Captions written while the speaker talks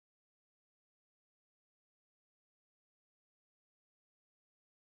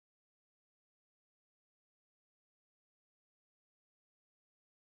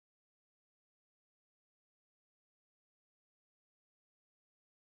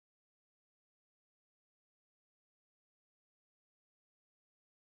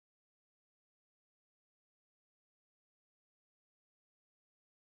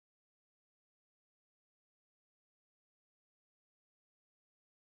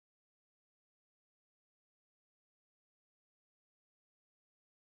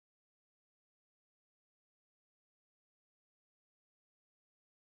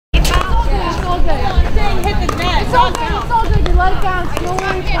all good. It's all good. You let it bounce. No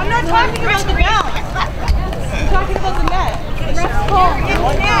worries. I'm not talking about the bounce. I'm talking about the net. Ref's call. Get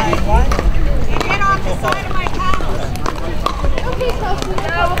the net. And get off the side of my house. Okay, Kelsey.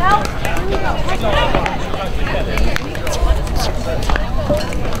 No help. Here we go.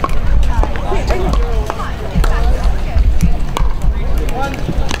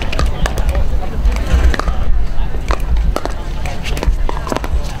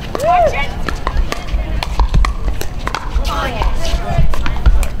 Watch it.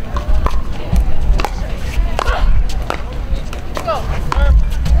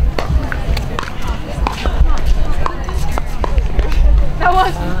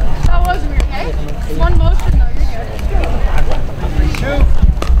 That was weird, hey? One motion though, you're good. Shoot.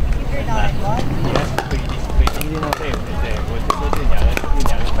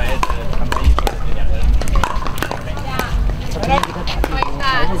 Like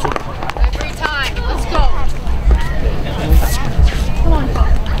that. Every time. Let's go. Come on, Pop.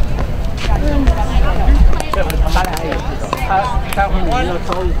 他俩也知道，待会儿你要招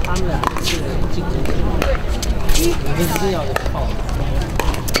他们俩是竞争者，你一定要靠。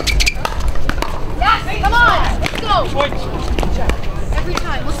 Yes, come on, let's go. Every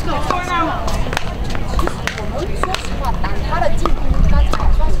time, let's go. 我们说实话，挡他的进攻，刚才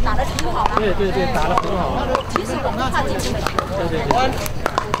算是打得挺好的。对对对，打得很好。其实我们怕进攻的。对对对。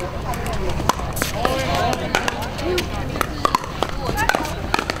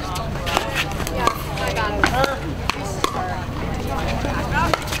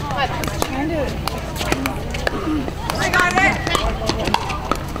I got it.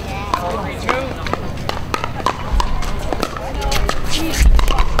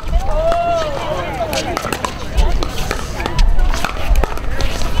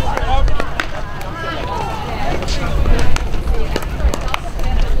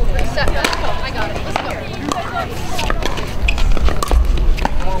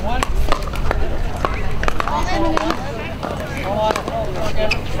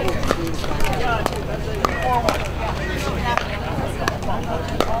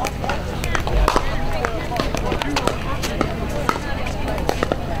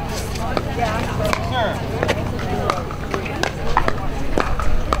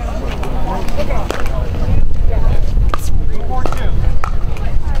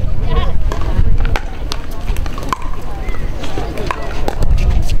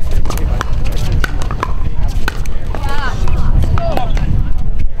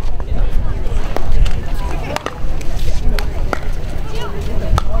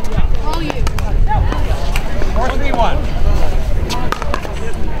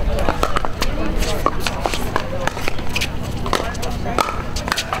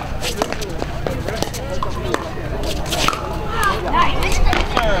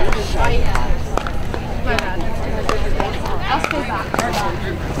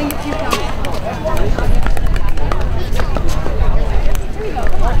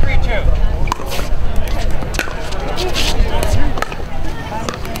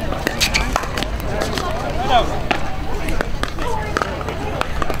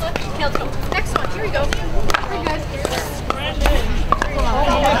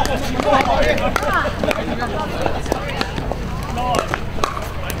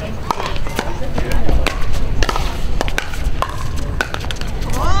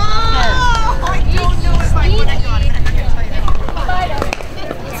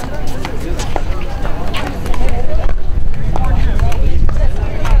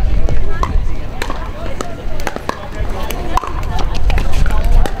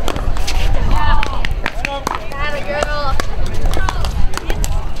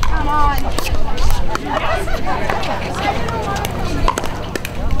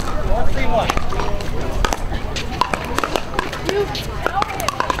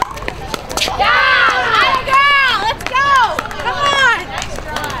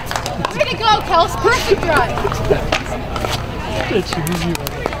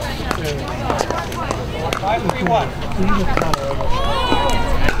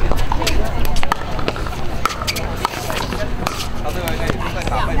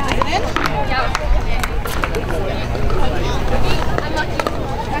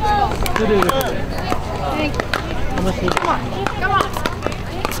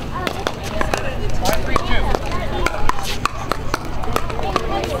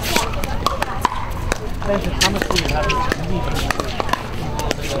 但是他们属于他是成绩分。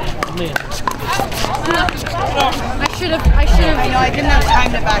I should have. I know, I didn't have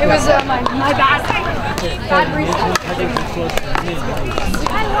time to back It was up. my bad. Bad reset.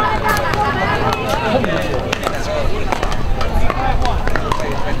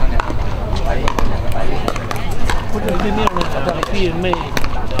 对面的好像弟妹。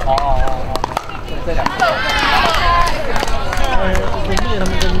这两个。对面他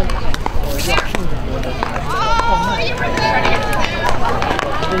们跟要庆祝的放慢。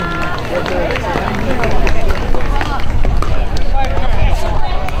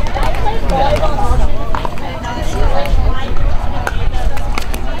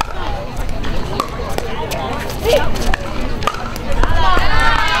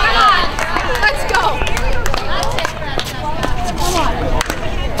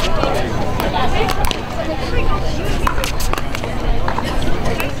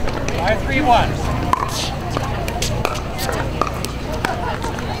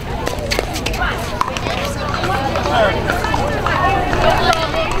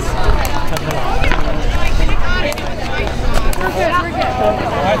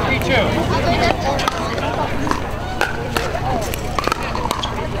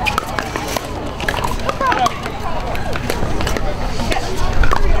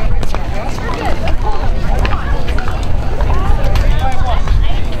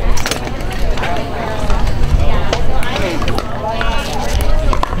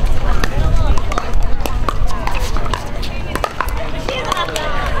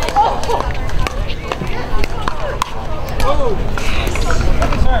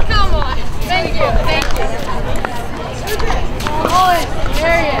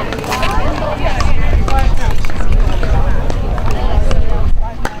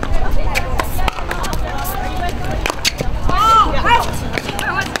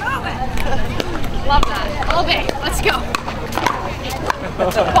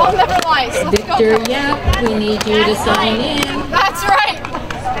Victor, yeah, we need you to sign in. That's right.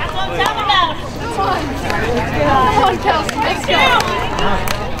 That's what I'm talking about. Come on, Kelsey, let's go.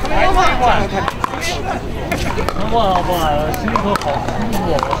 Come on. 哇，心头好舒服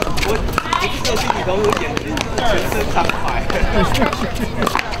哦！我这个心里头有眼睛，全身苍白。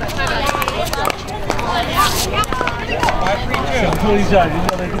享受一下人家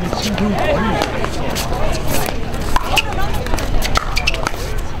的这个青春活力。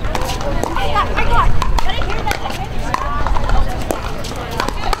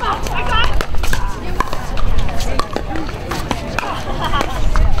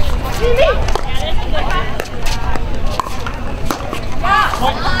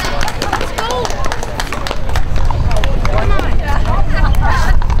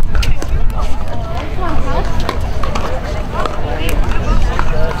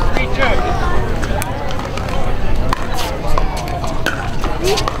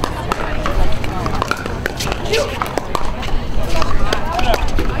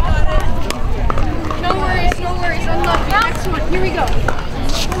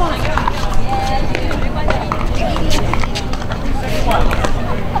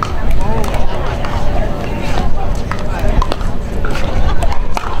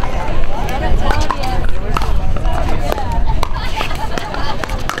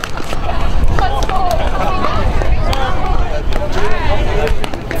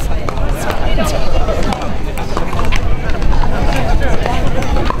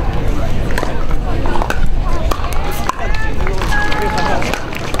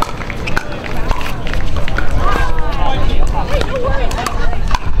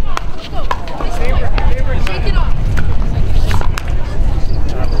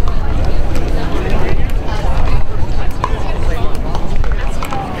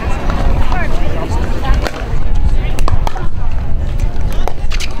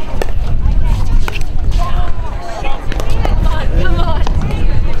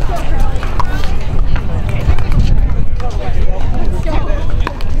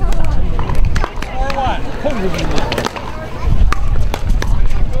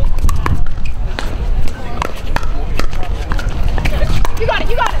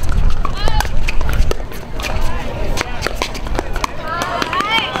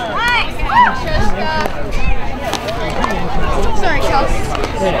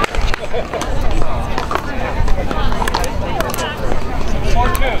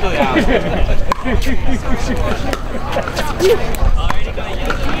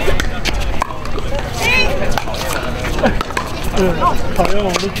讨厌我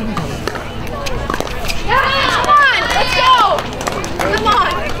的中头。Come on, let's go. Come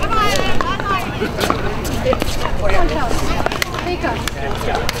on. Come on, Kelsey. Take us.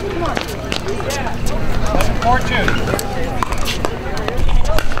 Come on. 4-2.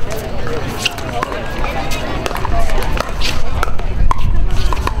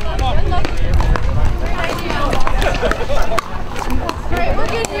 Alright, we're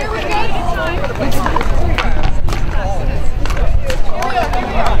good here, we're good. Here we go, here we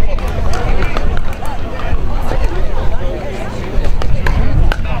go.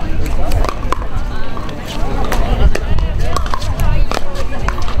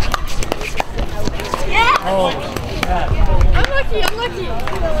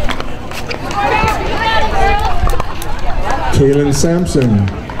 Kaylin Sampson,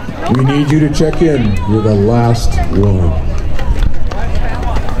 we need you to check in. You're the last one.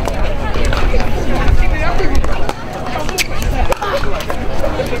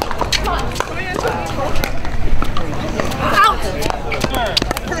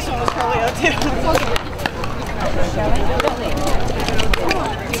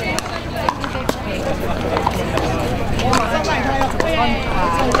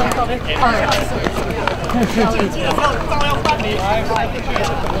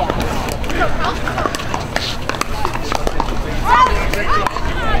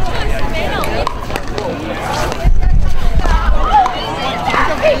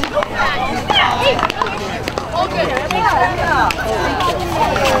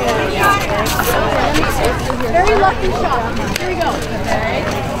 Very lucky shot. Here we go.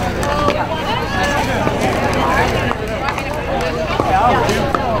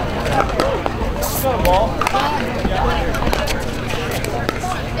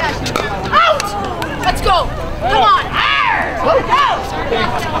 Out! Let's go. Come on. Go.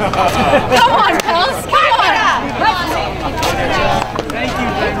 Come on, Kelsey. Come on. Thank you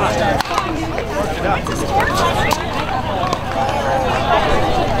very much.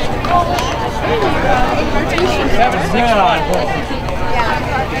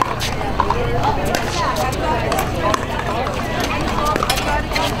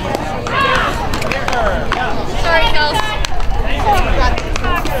 Sorry, Kelsey.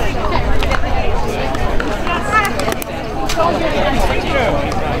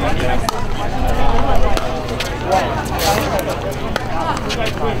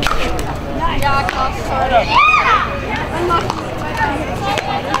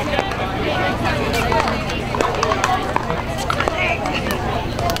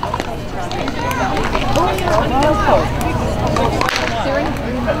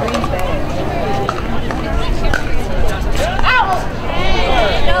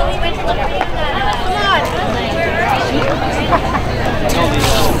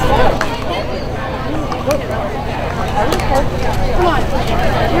 Come on,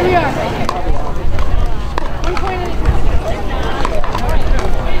 here we are. 1 point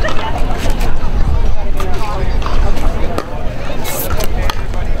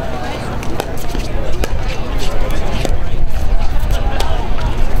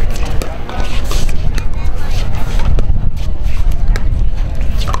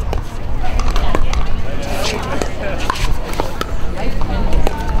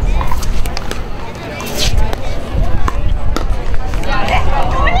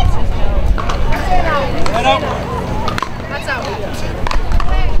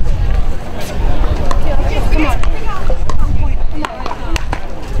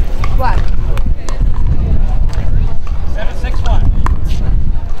at a time.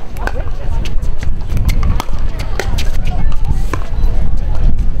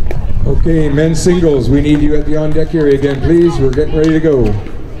 Okay, men's singles, we need you at the on deck area again, please. We're getting ready to go.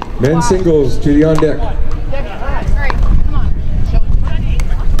 Men's singles to the on deck.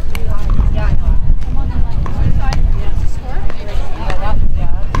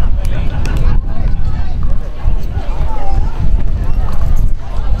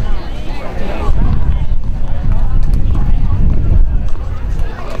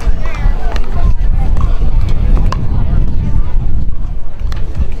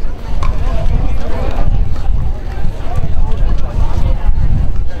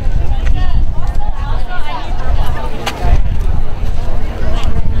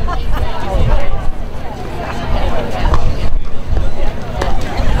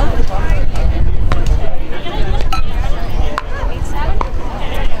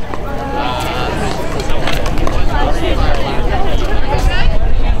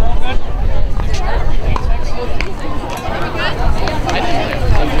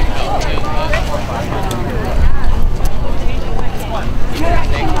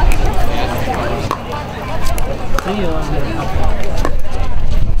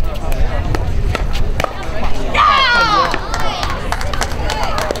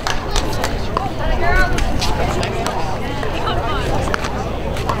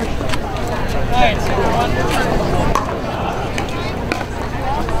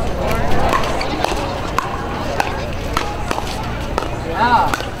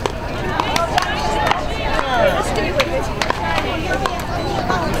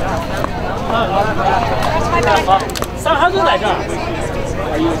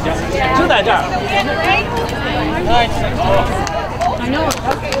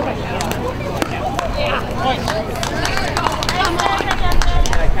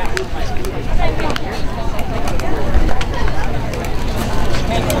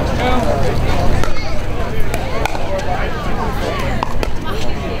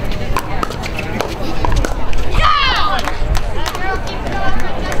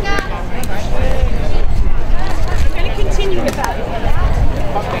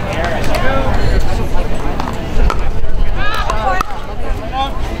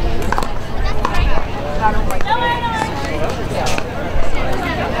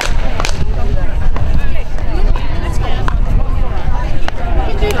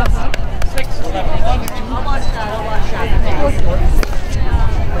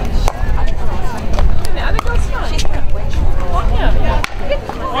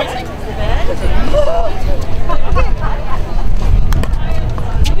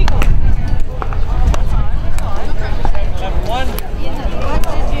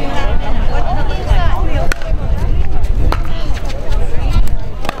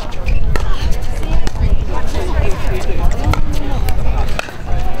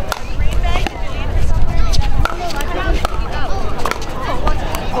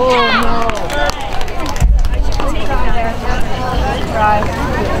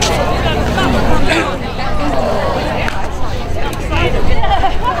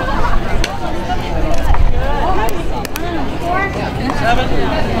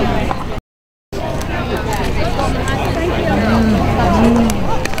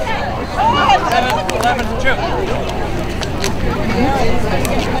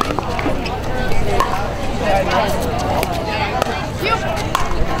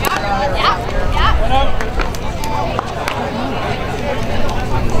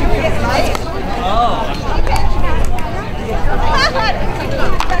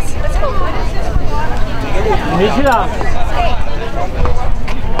 没去啊？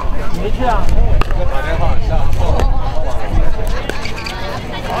没去啊？打电话下。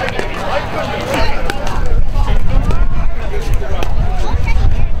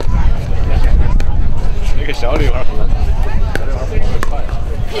那个小女孩，快。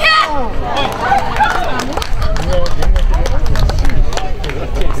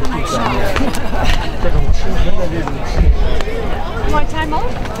这种青春的这种气。My time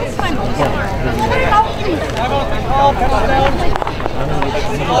off? It's time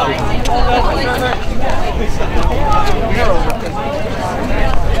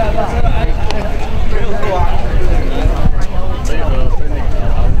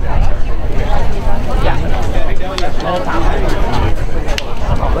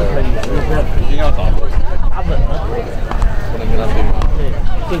一定要打稳了，不能跟他对。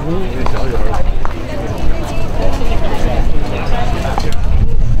对，这个小女孩。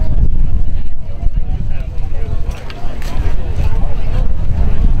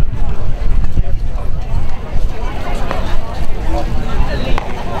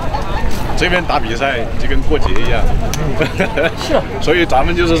这边打比赛就跟过节一样，是，所以咱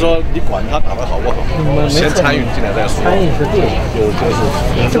们就是说，你管他打得好不好，先参与进来再说。参与是对，就是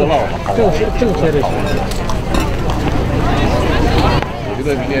热闹好。正确的。我觉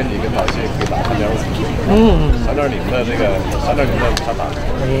得明年你跟老谢可以打3.5，3.0的这个3.0的他打。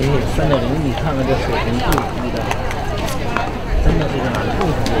哎，3.0，你看看这水平不低的，真的是个难度。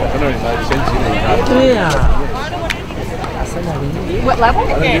3.0的先积累一下。对呀。3.0 What level?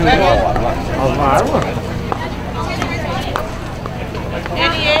 好玩嘛。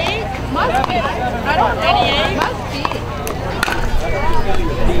NEA? Must be. I don't know. NEA? Must be.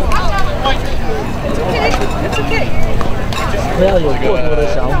 It's okay. 不要有过多的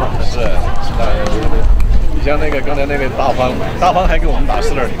想法。是的，你像那个刚才那个大方还给我们打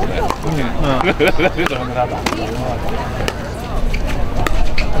4.0的。为什么跟他打？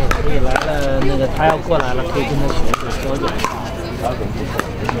可以来了，那个他要过来了，可以跟他学学交流，上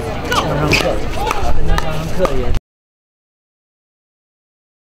课，跟他上课也。